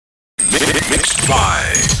Mixed by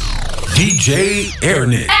DJ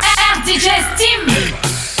Airnix. DJ Steam.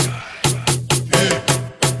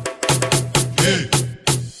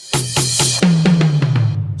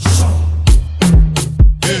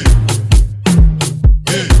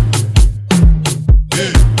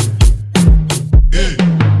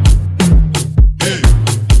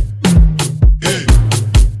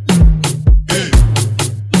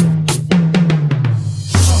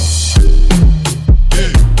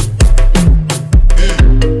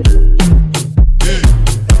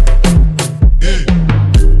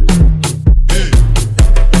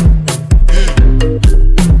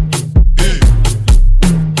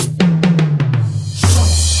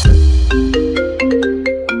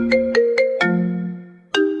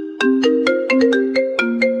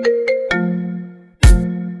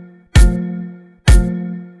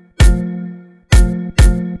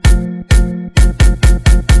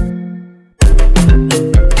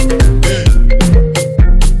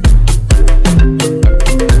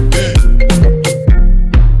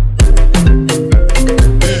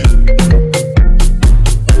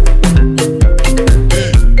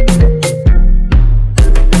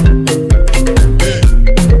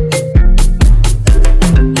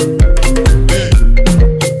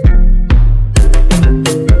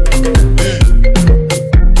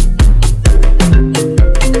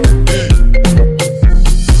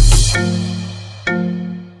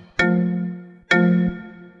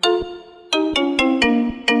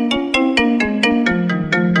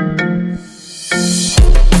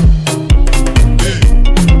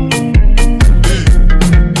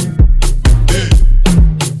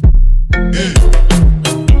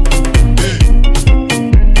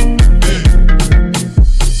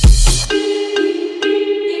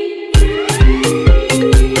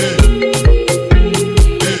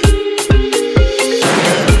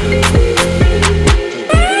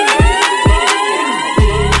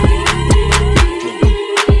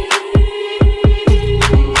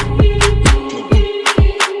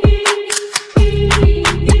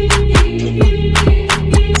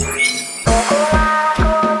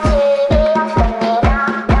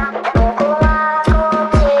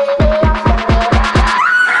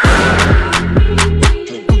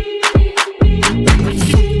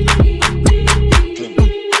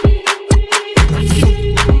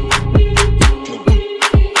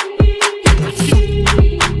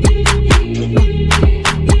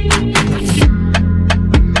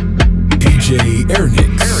 DJ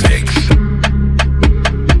Airnix.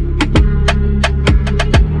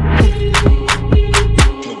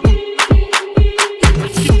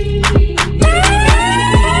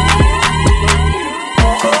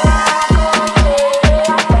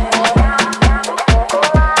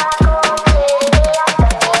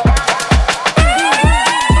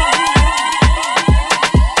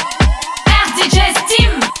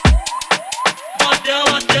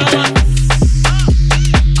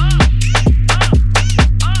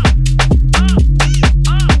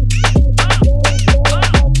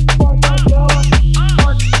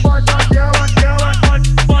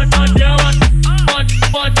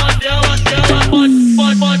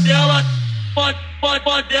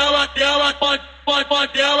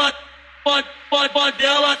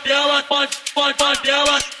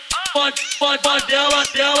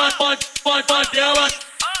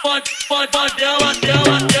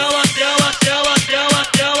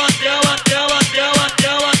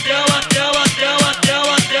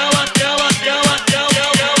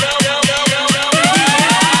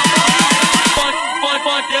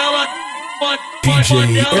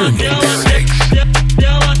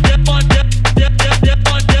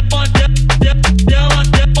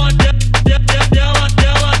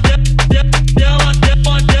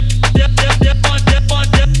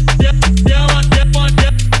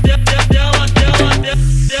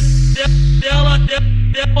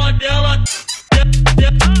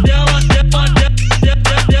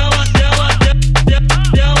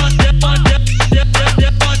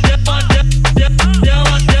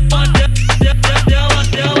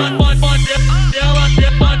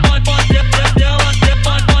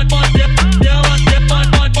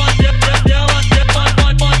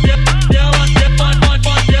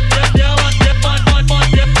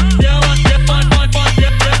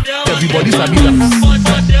 Everybody sabi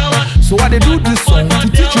that. So I dey do this song to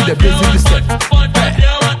teach you the basic step. Hey,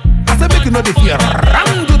 I say make you know the fear.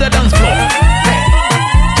 Ram to the dance floor. Hey,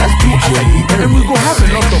 just do as I do, and we go have a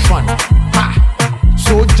lot of fun. Ha.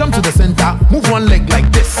 So jump to the center, move one leg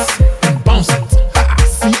like this, and bounce it. Ha.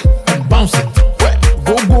 See, and bounce it.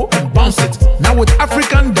 Go and bounce it. Now with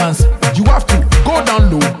African dance, you have to go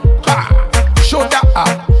down low. Ha. Shoulder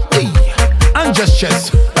up, hey, and just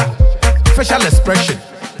chest. Ha. facial expression.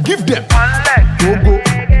 Give them go go.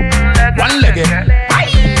 One leg,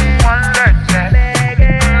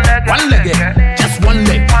 one leg, just one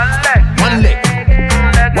leg, one leg,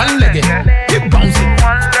 one leg. Keep bouncing.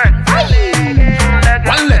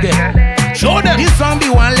 One leg. Show them this song be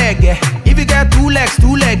one leg. If you get two legs,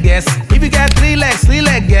 yes. If you get three legs,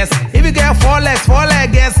 yes. If you get four legs,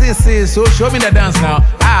 yes. So show me the dance now.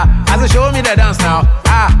 I say show me the dance now.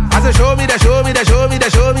 I say show me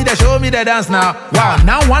the dance now. Wow,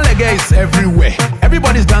 now one leg is everywhere.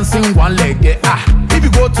 Everybody's dancing one leg. If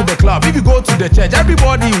you go to the club, if you go to the church,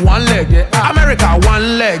 everybody one leg. America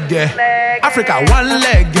one leg. Africa one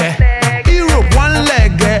leg. Europe one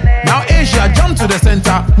leg. Now Asia jump to the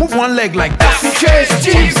center, move one leg like that.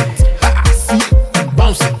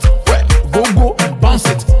 Bounce it, go go, bounce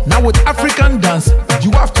it. Now with African dance,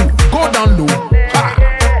 you have to go down low,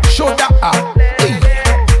 shoulder up,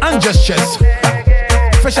 and just chest.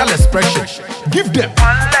 Facial expression, give them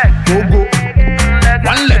go go,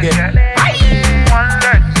 one leg,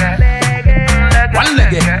 one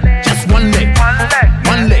leg, just one leg,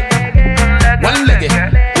 one leg, one leg.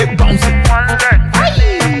 Keep bouncing,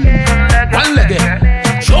 one leg,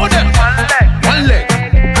 show them one leg.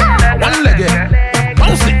 One leg,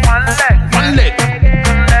 bounce it. One leg,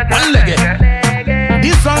 one leg.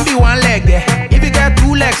 This song be one leg. If you get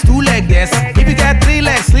two legs, yes. If you get three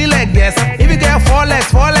legs, yes. If you get four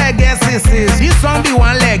legs, yes. This song be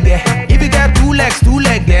one leg. If you get two legs,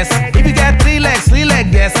 yes. If you get three legs,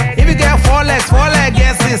 yes. If you get four legs,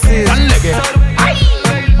 yes. One leg.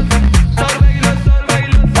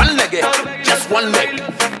 One leg, just one leg,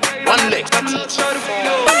 one leg.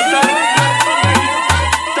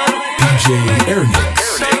 Airnix.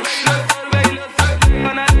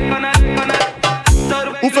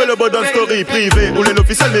 Où fait le bon story privé? Où l'est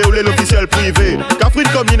l'officiel mais où l'est l'officiel privé? Cafrine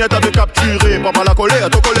comme Ninette avait capturé. Pas mal à coller, à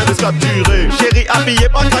ton colère de se capturer. Chérie habillé,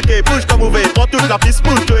 pas traqué, bouge comme ouvert. Prends toute la piste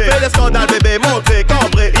pour tuer. Fais des scandales bébé, montré,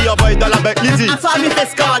 cambré. Il envoie dans la bec, Lydie. À soi, fait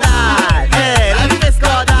scandale. Hey, la vie fait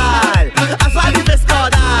scandale. À soi, fait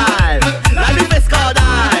scandale. La vie fait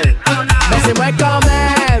scandale. Mais c'est moi quand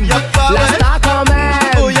même. Y'a pas la star quand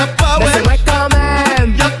même. Oh y'a pas mais c'est moi quand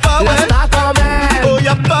même. Y'a pas la star quand même. Oh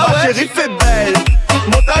y'a pas ma chérie fait belle.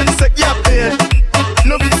 Montagne c'est qu'il y a pire.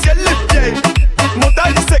 L'officiel les pieds.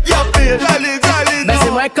 Montagne c'est qu'il y a pire. Allez, allez, mais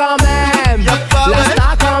c'est moi quand même. Y'a pas la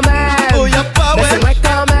star quand même. Oh y'a pas mais c'est moi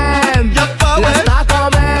quand même. Y'a pas la star quand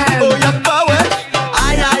même. Oh y'a pas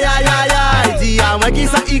Aïe aïe aïe aïe aïe. Dis à moi qui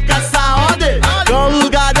ça y casse ça en deux. Quand vous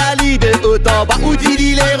regardez l'idée autant pas où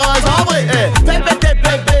dit les roses en vrai. Fais péter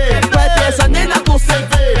bébé. Fais ça n'est pas ton CV.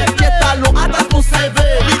 Qui est talon attache ton CV.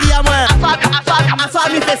 Il dit à moi. À soi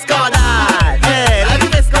mi fait scandale. La vie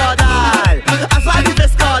fait scandale. À soi mi fait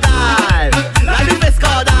scandale. La vie fait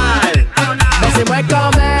scandale. Mais c'est moi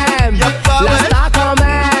quand même. Y'a pas la star quand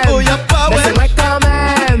même. Oh y'a pas mais c'est moi quand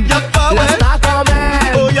même. Y'a pas la star quand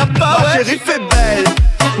même. Oh y'a pas ma chérie fait belle.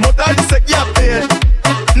 Montagne c'est qu'il y a pire.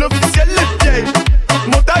 L'officiel les pieds.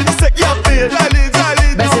 Montagne c'est qu'il y a pire. Allez,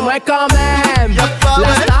 allez, mais c'est moi quand même. Y'a pas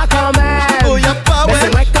la star quand même. Oh y'a pas mais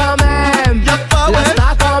c'est moi quand même. Y'a pas la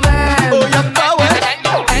star quand même. Oh y'a pas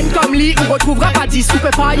N comme lit, on retrouvera pas 10. Ou peut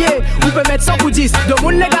pailler, ou peut mettre 100 ou 10. De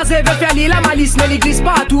monde les gars veut faire li la malice. Mais il glisse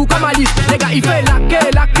pas tout comme Alice. Les gars il fait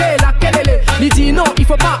laquer lélé. Il dit non, il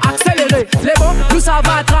faut pas accélérer. Les bons, nous ça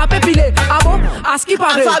va attraper pilé. Ah bon, à ce qui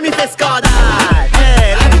paraît. À soi mi fait scandale.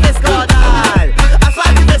 Hey, la vie fait scandale. À soi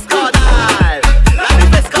mi fait scandale. La vie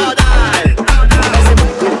fait scandale.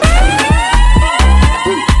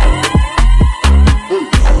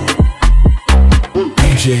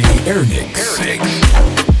 DJ Airnix.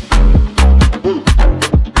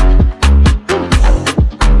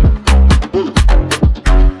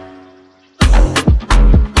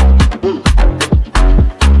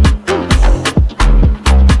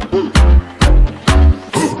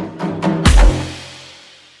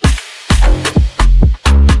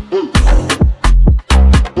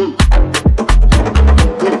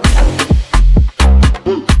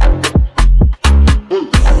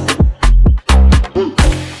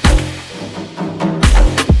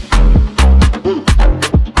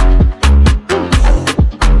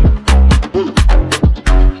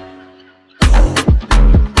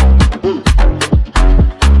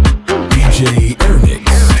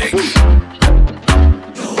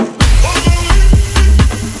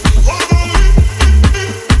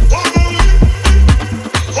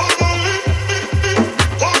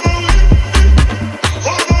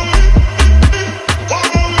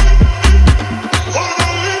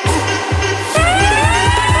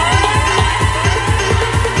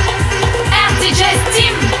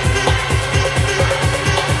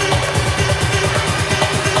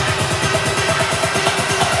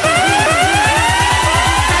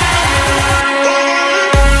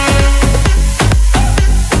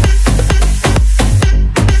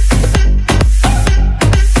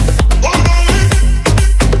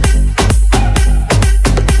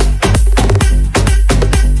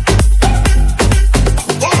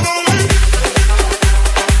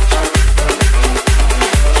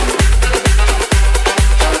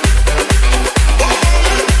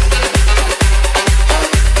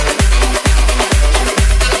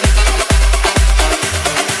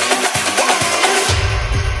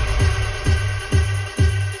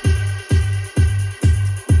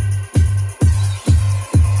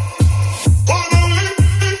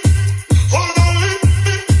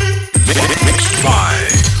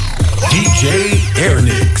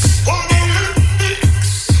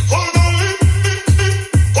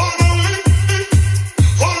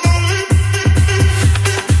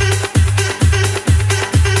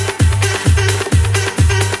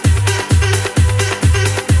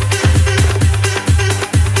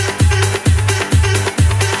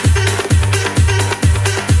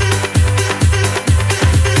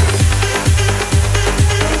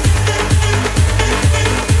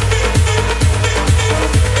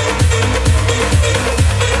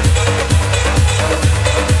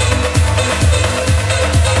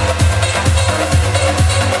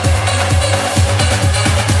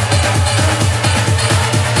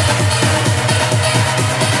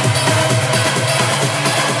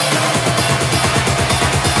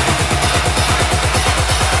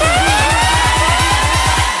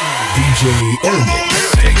 Airnix.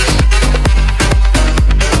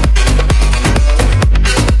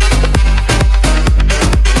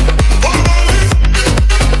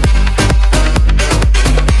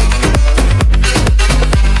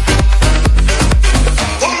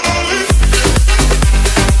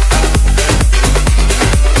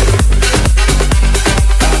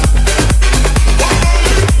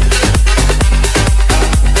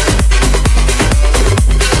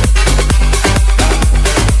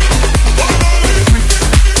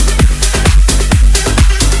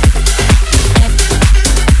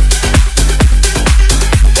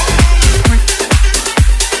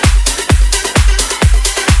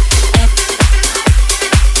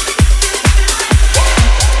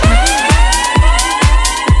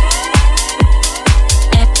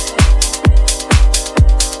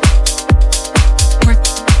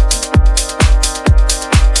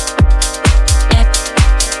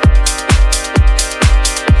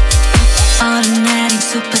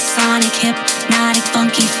 Supersonic, hypnotic,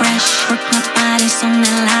 funky, fresh. Work my body so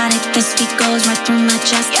melodic. This beat goes right through my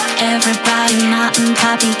chest. Everybody, Martin,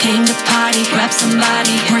 Poppy came to party. Grab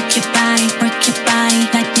somebody, work your body, work your body.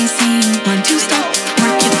 Let me see you 1, 2, stop.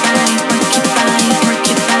 Work your body, work your body, work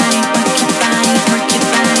your body, work your body, work your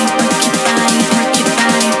body, work your body, work your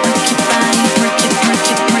body, work your body, work it, work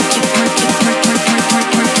it, work it, work it, work, work, work,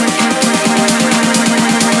 work, work, work, work.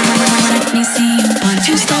 Let me see you 1,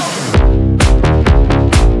 2, stop.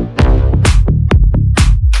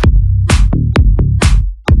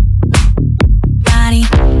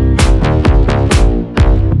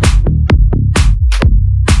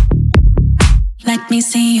 Let me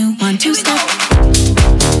see you 1, 2, stop.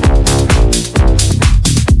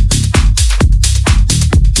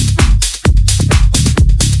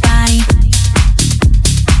 Body.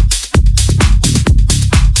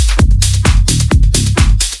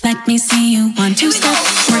 Let me see you 1, 2, stop.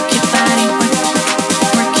 Work your body, work your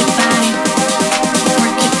body, work your body,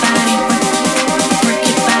 work your body,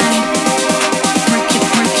 work it,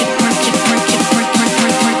 work it, work it, work it, work, work,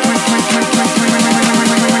 work, work, work, work, work,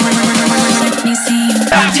 work. Let me see you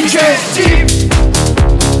 1, 2, stop.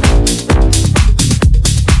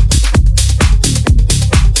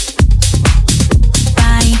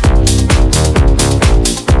 Body.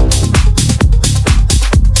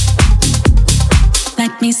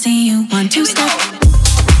 Let me see you 1, 2, stop.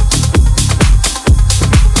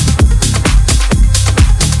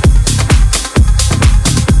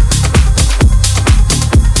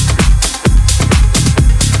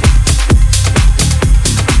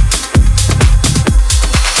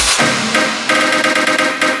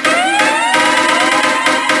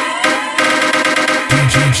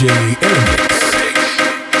 DJ Airnix.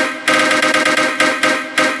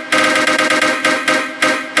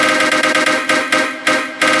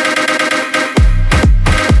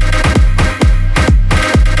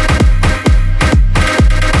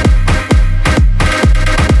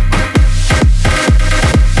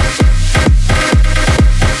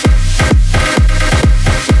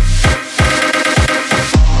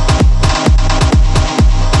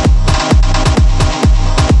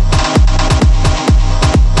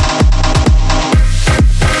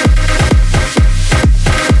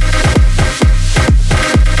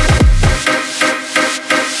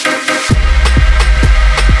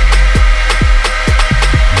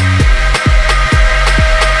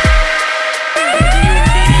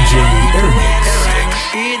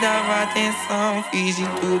 Fiz de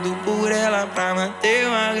tudo por ela pra manter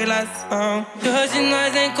uma relação. E hoje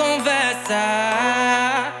nós nem conversa.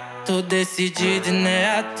 Tô decidido e não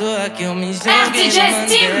é à toa que eu me joguei no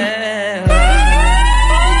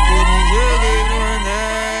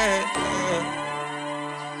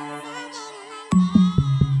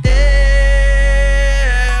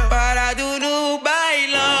Mandela. Parado no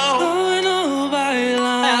bailão. No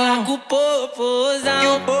bailão. Ela com o popozão. E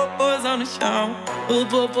o popozão no chão. O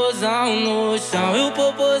popozão no chão, e o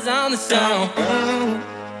popozão no chão.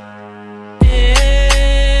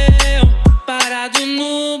 Eu parado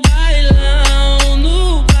no bailão,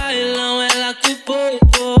 ela com o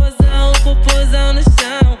popozão no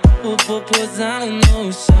chão, o popozão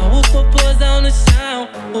no chão, o popozão no chão,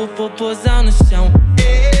 o popozão no chão.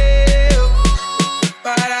 Eu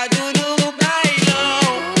parado no bailão,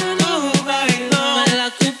 ela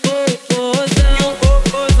com o popozão, e o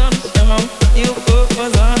popozão no chão, e o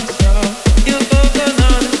popozão no chão, e o popozão no chão.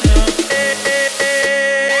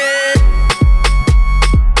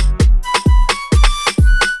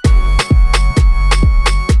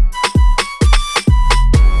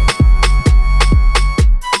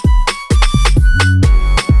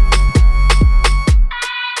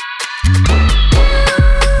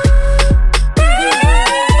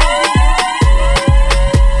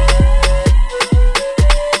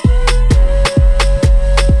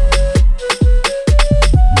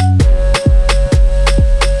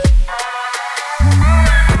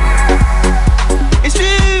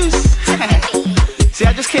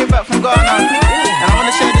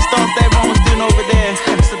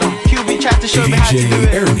 to show me how to do DJ it.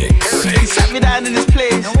 Airnix. He sat me down in this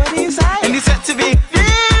place, and he said to me,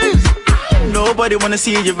 "Fuse." Nobody wanna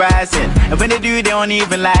see you rising, and when they do, they don't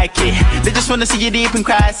even like it. They just wanna see you deep in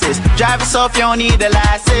crisis. Drive yourself, you don't need a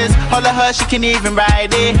license. Holler her, she can even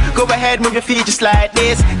ride it. Go ahead, move your feet just like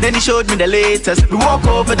this. Then he showed me the latest. We walk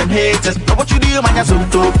over them haters. But what you do, man,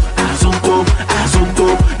 azonto, azonto, azonto.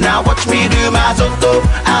 Now watch me do my azonto,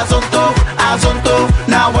 azonto, azonto.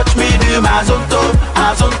 Now watch me do my azonto,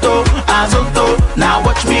 azonto, azonto. Now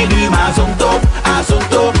watch me do my azonto,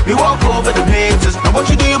 azonto. We walk over them haters. Now what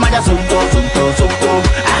you do, man, azonto, azonto, azonto,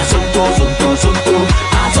 azonto, azonto, azonto,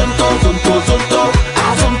 azonto, azonto,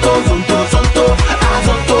 azonto, azonto, azonto,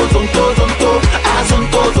 azonto, azonto,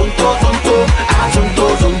 azonto, azonto, azonto, azonto,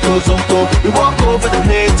 azonto, azonto. We walk over the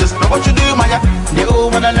haters. Now what you do, man? They all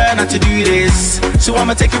wanna learn how to do this, so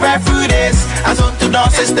I'ma take you right through this. Azonto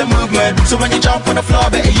dance is the movement, so when you jump on the floor,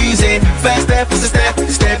 better use it. First step is a step,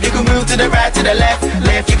 step. You can move to the right, to the left,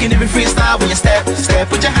 left. You can even freestyle when you step, step.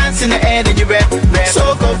 Put your hands in the air, then you rep, rep.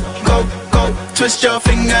 So go, go, go. Twist your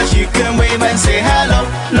fingers, you can wave and say hello,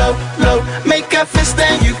 low, low. Make a fist,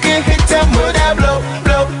 then you can hit them with that blow,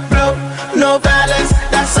 blow, blow. No balance,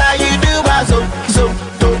 that's how you do my zo.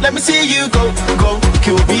 Let me see you go, go.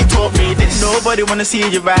 QB taught me this. Nobody wanna see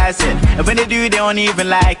you rising, and when they do, they don't even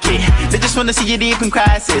like it. They just wanna see you deep in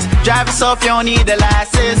crisis. Drive yourself, you don't need a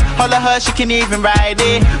license. Holler her, she can even ride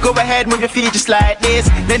it. Go ahead, move your feet just like this.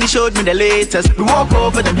 Then he showed me the latest. We walk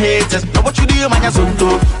over them haters. Now what you do, man,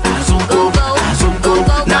 azonto, azonto,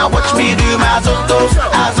 azonto. Now watch me do my azonto,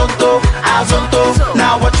 azonto, azonto.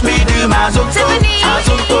 Now watch me do my azonto,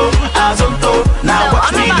 azonto, azonto. Now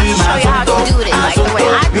watch me do my azonto,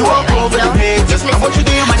 azonto. We walk over them haters. Now what you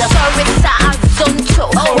do, man, Azonto.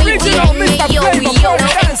 Radio, me yo yo,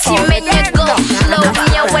 me intimate, me go slow. Me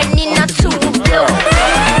a when in a two blow.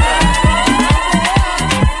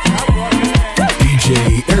 DJ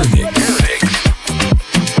Airnix.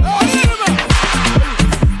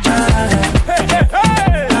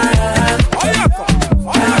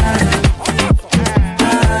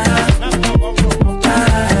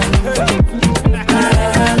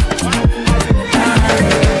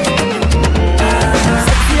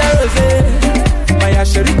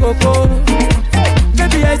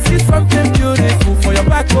 Baby, I see something beautiful for your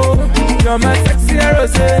back, oh. You're my sexy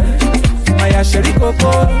rosé, my chérie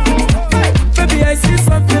coco. Baby, I see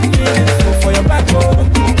something beautiful for your back, oh.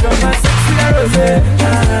 You're my sexy rosé,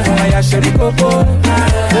 my chérie coco.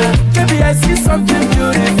 Baby, I see something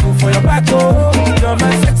beautiful for your back, oh. You're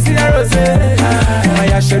my sexy rosé, my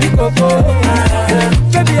chérie coco.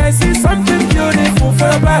 Baby, I see something beautiful for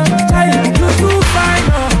your back. Child, you too fine,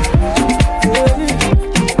 oh.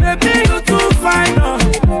 Baby, you too fine, oh.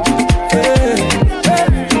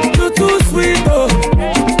 You too sweet, oh.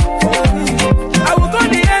 I will go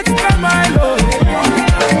the extra mile, oh.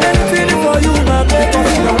 Anything for you, my baby.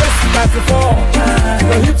 Your waist is 34,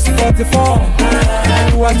 your hips 44,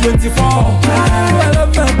 you are 24. I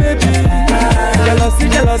love my baby. Jealousy,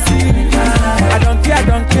 jealousy. I don't care,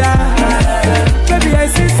 don't care. Baby, I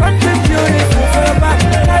see something beautiful for your back.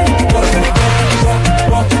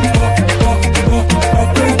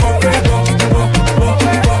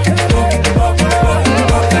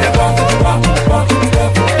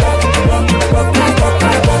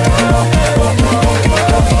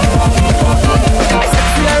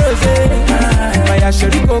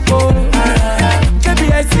 Chérie coco, baby,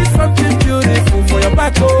 I see something beautiful for your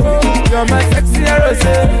back, oh. You're my sexy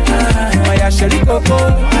rosé, my chérie coco.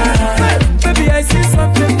 Baby, I see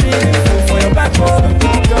something beautiful for your back, oh.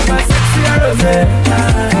 You're my sexy rosé,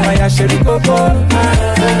 my chérie coco.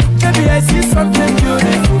 Baby, I see something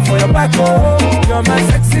beautiful for your back, oh. You're my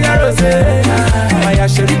sexy rosé, my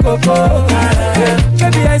chérie coco.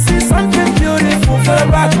 Baby, I see something beautiful for your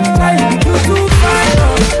back. Child, you too fine,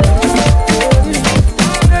 oh.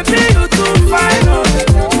 Baby, you too fine, oh.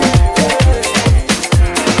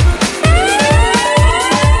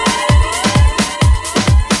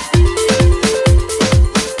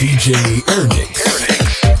 DJ Airnix.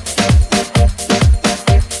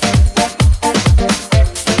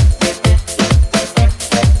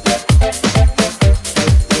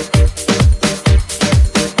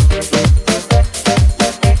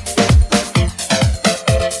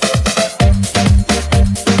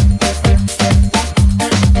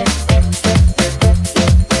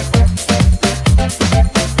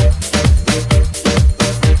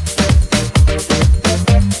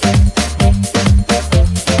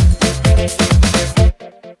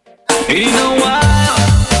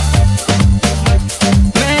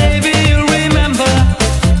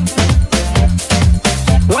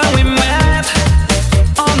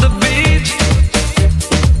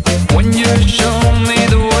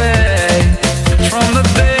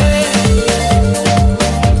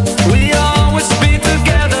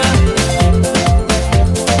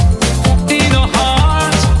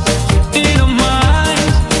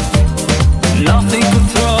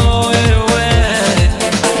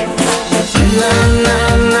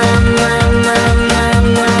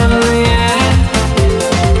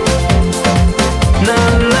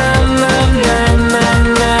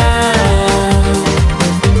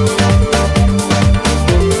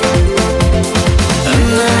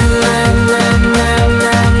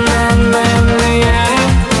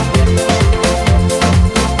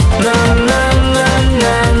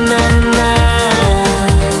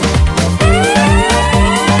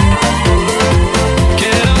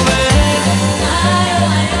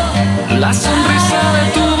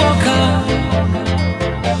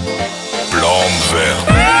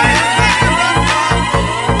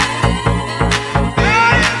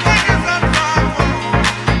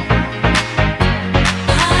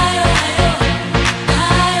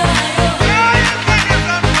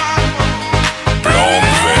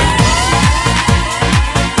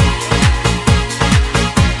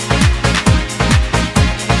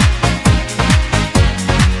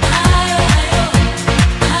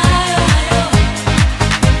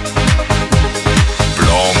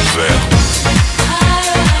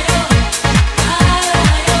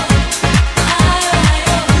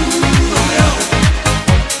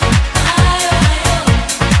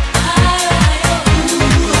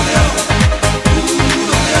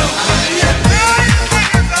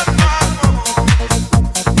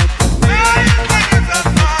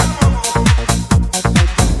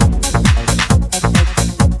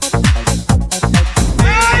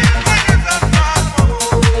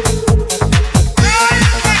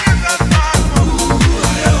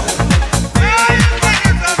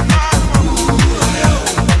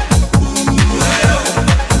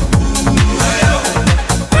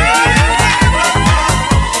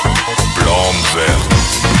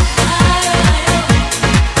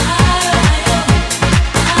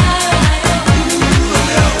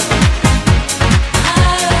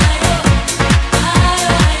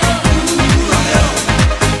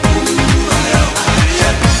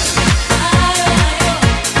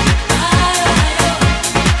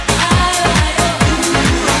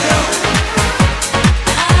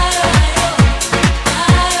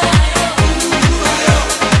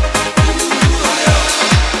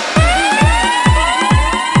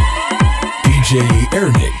 DJ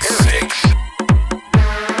Airnix.